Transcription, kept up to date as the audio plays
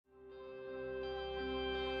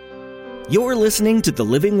You're listening to The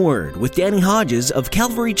Living Word with Danny Hodges of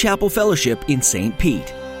Calvary Chapel Fellowship in St.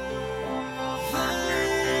 Pete.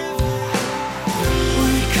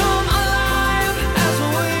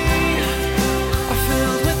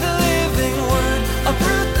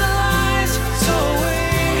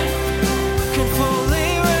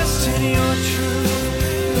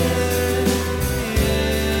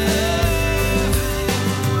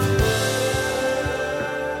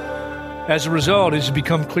 As a result, it has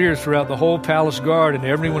become clear throughout the whole palace guard and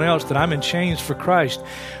everyone else that I'm in chains for Christ.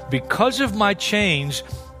 Because of my chains,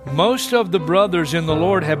 most of the brothers in the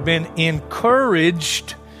Lord have been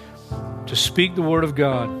encouraged to speak the word of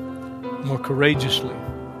God more courageously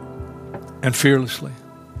and fearlessly.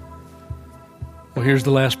 Well, here's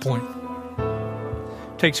the last point.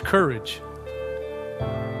 It takes courage.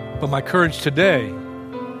 But my courage today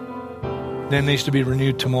then needs to be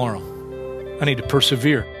renewed tomorrow. I need to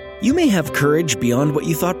persevere. You may have courage beyond what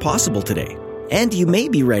you thought possible today, and you may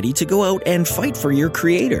be ready to go out and fight for your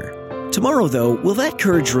Creator. Tomorrow, though, will that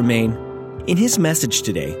courage remain? In his message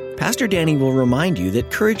today, Pastor Danny will remind you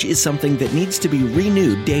that courage is something that needs to be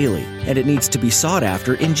renewed daily, and it needs to be sought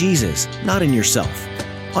after in Jesus, not in yourself.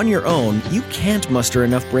 On your own, you can't muster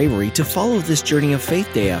enough bravery to follow this journey of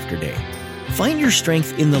faith day after day. Find your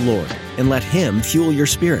strength in the Lord, and let Him fuel your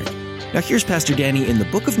spirit. Now here's Pastor Danny in the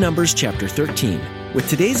book of Numbers, chapter 13, with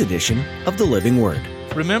today's edition of The Living Word.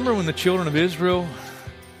 Remember when the children of Israel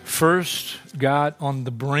first got on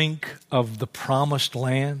the brink of the promised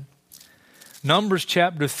land? Numbers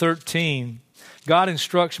chapter 13, God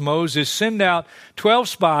instructs Moses, send out 12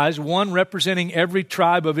 spies, one representing every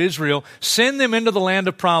tribe of Israel, send them into the land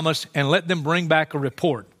of promise and let them bring back a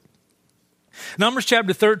report. Numbers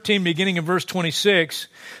chapter 13, beginning in verse 26,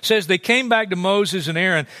 says, they came back to Moses and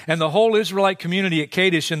Aaron and the whole Israelite community at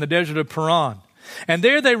Kadesh in the desert of Paran. And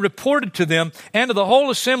there they reported to them and to the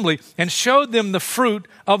whole assembly and showed them the fruit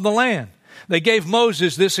of the land. They gave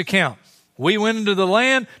Moses this account. We went into the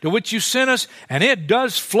land to which you sent us, and it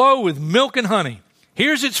does flow with milk and honey.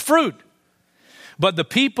 Here's its fruit. But the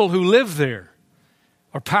people who live there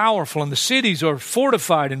are powerful, and the cities are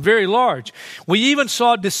fortified and very large. We even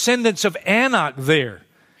saw descendants of Anak there.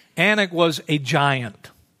 Anak was a giant.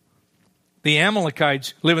 The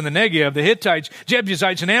Amalekites live in the Negev. The Hittites,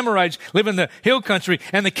 Jebusites, and Amorites live in the hill country.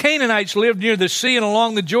 And the Canaanites lived near the sea and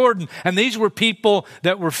along the Jordan. And these were people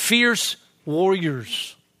that were fierce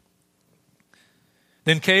warriors.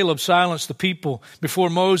 Then Caleb silenced the people before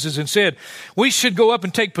Moses and said, we should go up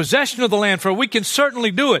and take possession of the land, for we can certainly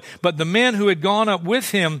do it. But the men who had gone up with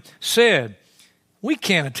him said, we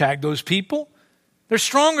can't attack those people. They're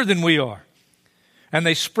stronger than we are. And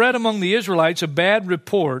they spread among the Israelites a bad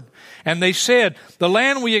report. And they said, the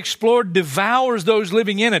land we explored devours those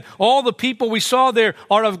living in it. All the people we saw there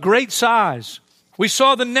are of great size. We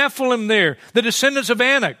saw the Nephilim there, the descendants of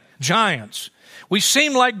Anak, giants. We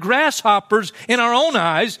seemed like grasshoppers in our own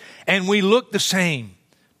eyes, and we looked the same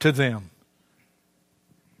to them.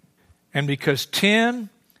 And because 10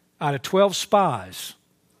 out of 12 spies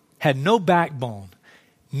had no backbone,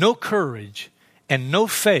 no courage, and no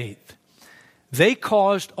faith, they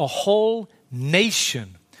caused a whole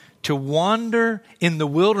nation to wander in the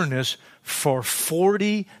wilderness for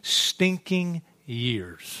 40 stinking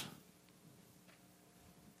years.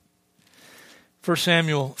 1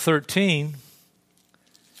 Samuel 13,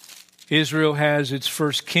 Israel has its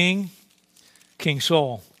first king, King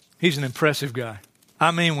Saul. He's an impressive guy.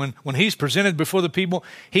 I mean, when he's presented before the people,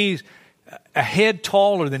 he's a head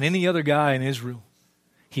taller than any other guy in Israel.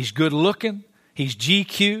 He's good looking. He's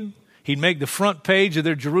GQ. He'd make the front page of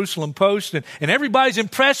their Jerusalem Post, and everybody's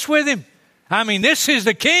impressed with him. I mean, this is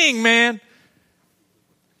the king, man.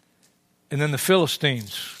 And then the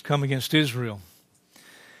Philistines come against Israel,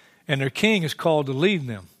 and their king is called to lead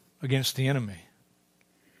them against the enemy.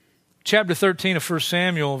 Chapter 13 of 1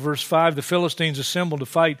 Samuel, verse 5, the Philistines assembled to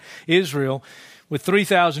fight Israel with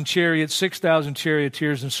 3,000 chariots, 6,000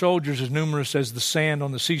 charioteers, and soldiers as numerous as the sand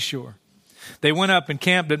on the seashore. They went up and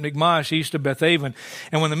camped at Michmash, east of Bethaven.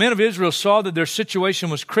 And when the men of Israel saw that their situation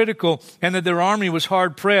was critical and that their army was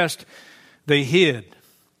hard pressed, they hid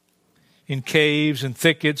in caves and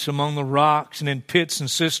thickets, among the rocks, and in pits and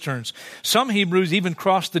cisterns. Some Hebrews even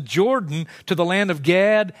crossed the Jordan to the land of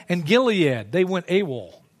Gad and Gilead. They went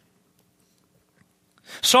AWOL.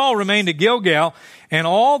 Saul remained at Gilgal, and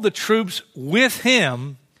all the troops with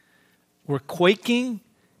him were quaking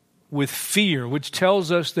with fear, which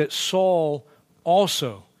tells us that Saul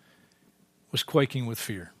also was quaking with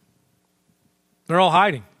fear. They're all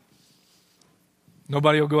hiding.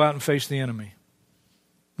 Nobody will go out and face the enemy.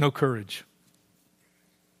 No courage.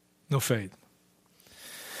 No faith.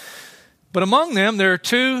 But among them, there are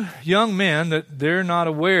two young men that they're not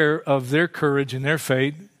aware of their courage and their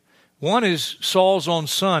fate. One is Saul's own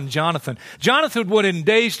son, Jonathan. Jonathan would in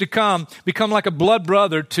days to come become like a blood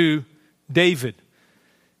brother to David.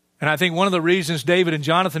 And I think one of the reasons David and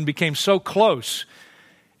Jonathan became so close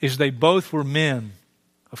is they both were men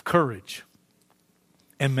of courage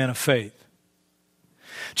and men of faith.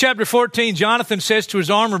 Chapter 14, Jonathan says to his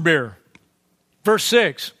armor bearer, verse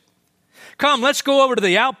 6, "Come, let's go over to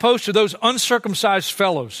the outpost of those uncircumcised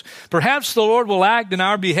fellows. Perhaps the Lord will act in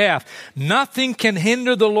our behalf. Nothing can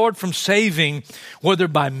hinder the Lord from saving, whether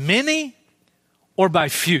by many or by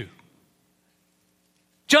few."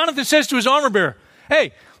 Jonathan says to his armor bearer,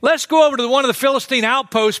 "Hey, let's go over to one of the Philistine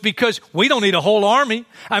outposts because we don't need a whole army.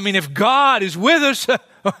 I mean, if God is with us,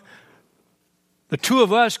 the two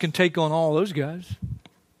of us can take on all those guys."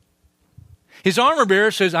 His armor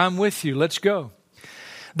bearer says, "I'm with you. Let's go."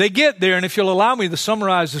 They get there, and if you'll allow me to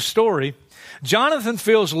summarize the story, Jonathan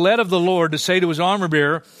feels led of the Lord to say to his armor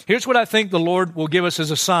bearer, here's what I think the Lord will give us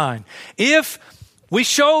as a sign. If we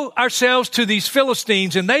show ourselves to these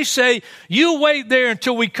Philistines and they say, "You wait there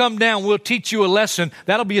until we come down, we'll teach you a lesson,"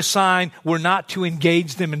 that'll be a sign we're not to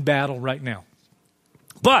engage them in battle right now.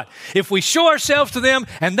 But if we show ourselves to them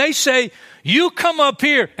and they say, "You come up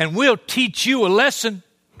here and we'll teach you a lesson,"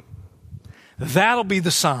 that'll be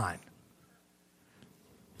the sign.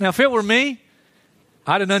 Now, if it were me,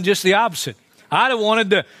 I'd have done just the opposite. I'd have wanted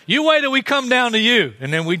to, "You wait till we come down to you,"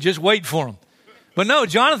 and then we just wait for them. But no,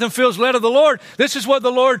 Jonathan feels led of the Lord. This is what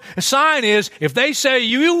the Lord's sign is. If they say,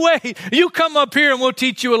 "You wait, you come up here and we'll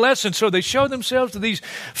teach you a lesson." So they show themselves to these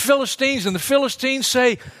Philistines, and the Philistines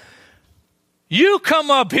say, "You come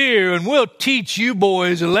up here and we'll teach you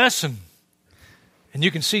boys a lesson." And you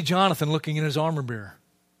can see Jonathan looking at his armor bearer.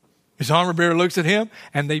 His armor bearer looks at him,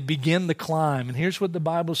 and they begin the climb. And here's what the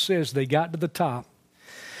Bible says. They got to the top.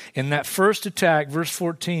 In that first attack, verse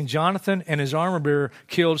 14, Jonathan and his armor bearer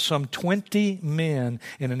killed some 20 men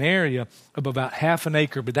in an area of about half an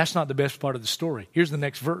acre. But that's not the best part of the story. Here's the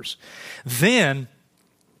next verse. Then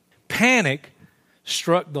panic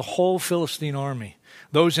struck the whole Philistine army.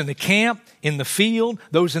 Those in the camp, in the field,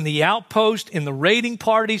 those in the outpost, in the raiding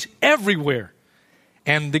parties, everywhere.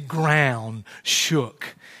 And the ground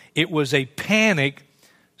shook. It was a panic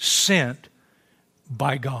sent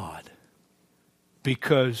by God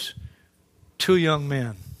because two young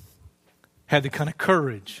men had the kind of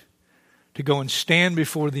courage to go and stand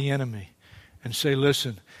before the enemy and say,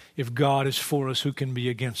 "Listen, if God is for us, who can be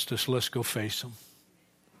against us? Let's go face him."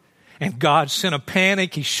 And God sent a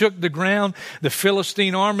panic. He shook the ground. The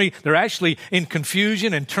Philistine army, they're actually in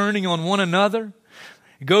confusion and turning on one another.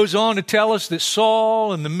 It goes on to tell us that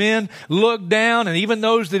Saul and the men looked down, and even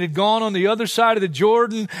those that had gone on the other side of the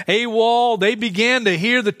Jordan, AWOL, they began to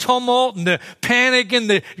hear the tumult and the panic and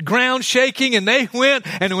the ground shaking, and they went.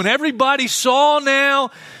 And when everybody saw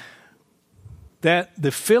now that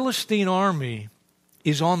the Philistine army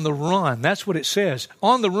is on the run, that's what it says,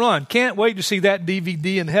 on the run. Can't wait to see that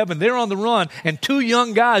DVD in heaven. They're on the run, and two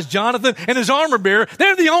young guys, Jonathan and his armor bearer,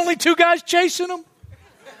 they're the only two guys chasing them.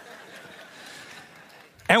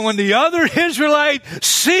 And when the other Israelites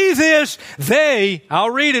see this,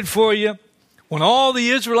 I'll read it for you. When all the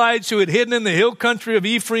Israelites who had hidden in the hill country of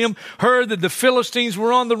Ephraim heard that the Philistines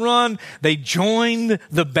were on the run, they joined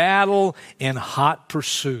the battle in hot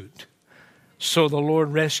pursuit. So the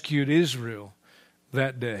Lord rescued Israel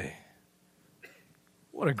that day.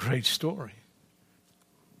 What a great story.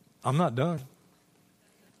 I'm not done.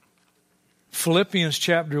 Philippians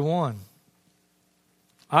chapter 1.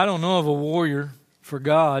 I don't know of a warrior for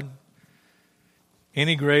God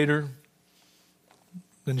any greater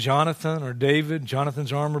than Jonathan or David,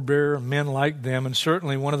 Jonathan's armor bearer, men like them. And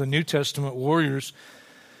certainly one of the New Testament warriors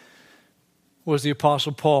was the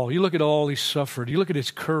Apostle Paul. You look at all he suffered. You look at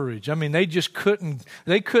his courage. I mean, they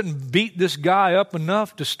couldn't beat this guy up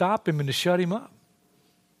enough to stop him and to shut him up.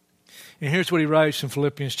 And here's what he writes in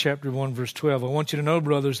Philippians chapter 1, verse 12. "I want you to know,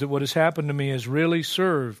 brothers, that what has happened to me has really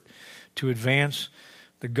served to advance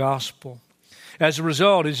the gospel. As a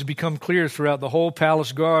result, it has become clear throughout the whole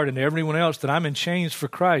palace guard and everyone else that I'm in chains for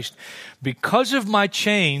Christ. Because of my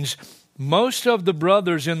chains, most of the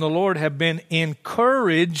brothers in the Lord have been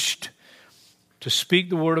encouraged to speak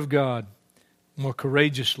the word of God more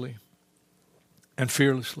courageously and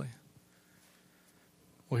fearlessly."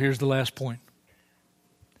 Well, here's the last point.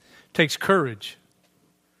 It takes courage.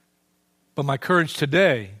 But my courage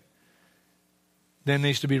today then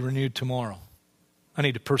needs to be renewed tomorrow. I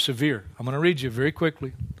need to persevere. I'm going to read you very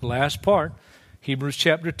quickly the last part, Hebrews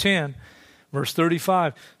chapter 10, verse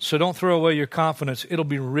 35. "So don't throw away your confidence. It'll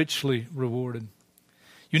be richly rewarded.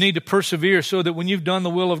 You need to persevere so that when you've done the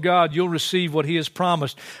will of God, you'll receive what He has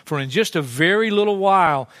promised. For in just a very little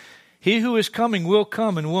while, He who is coming will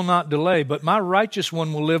come and will not delay. But my righteous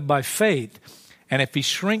one will live by faith. And if he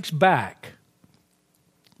shrinks back,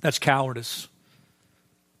 that's cowardice.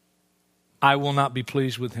 I will not be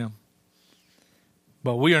pleased with him.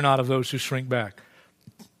 But we are not of those who shrink back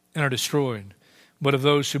and are destroyed, but of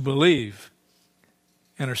those who believe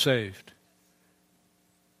and are saved.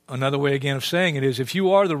 Another way again of saying it is, if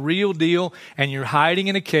you are the real deal and you're hiding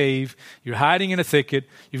in a cave, you're hiding in a thicket,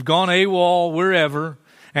 you've gone AWOL wherever,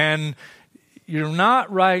 and you're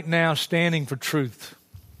not right now standing for truth.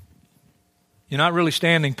 You're not really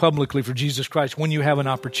standing publicly for Jesus Christ when you have an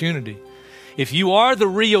opportunity. If you are the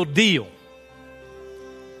real deal,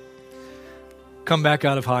 come back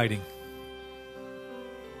out of hiding.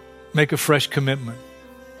 Make a fresh commitment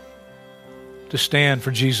to stand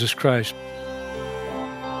for Jesus Christ.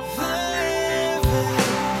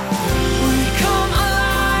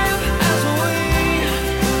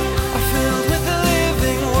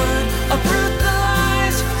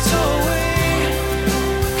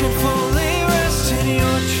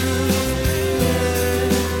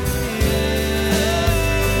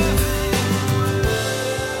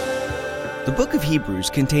 The book of Hebrews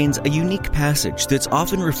contains a unique passage that's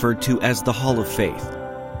often referred to as the Hall of Faith.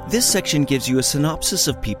 This section gives you a synopsis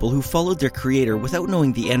of people who followed their Creator without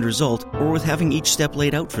knowing the end result or with having each step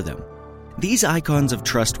laid out for them. These icons of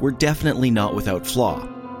trust were definitely not without flaw.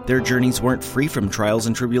 Their journeys weren't free from trials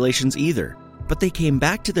and tribulations either, but they came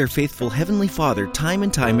back to their faithful Heavenly Father time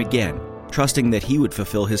and time again, trusting that He would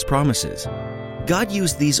fulfill His promises. God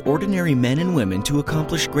used these ordinary men and women to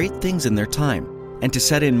accomplish great things in their time, and to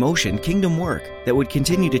set in motion kingdom work that would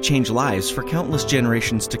continue to change lives for countless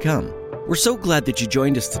generations to come. We're so glad that you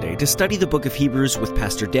joined us today to study the book of Hebrews with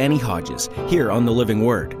Pastor Danny Hodges here on The Living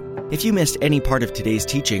Word. If you missed any part of today's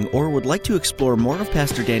teaching or would like to explore more of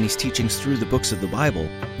Pastor Danny's teachings through the books of the Bible,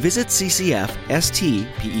 visit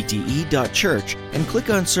ccfstpete.church and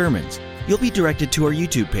click on Sermons. You'll be directed to our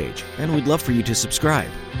YouTube page, and we'd love for you to subscribe.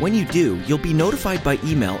 When you do, you'll be notified by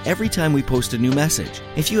email every time we post a new message.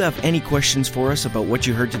 If you have any questions for us about what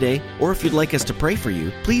you heard today, or if you'd like us to pray for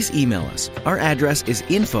you, please email us. Our address is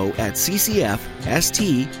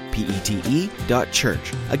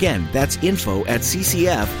info@ccfstpete.church. Again, that's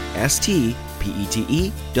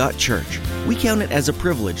info@ccfstpete.church. We count it as a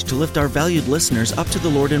privilege to lift our valued listeners up to the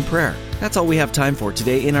Lord in prayer. That's all we have time for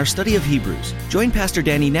today in our study of Hebrews. Join Pastor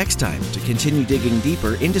Danny next time to continue digging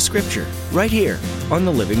deeper into Scripture, right here on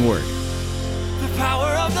The Living Word.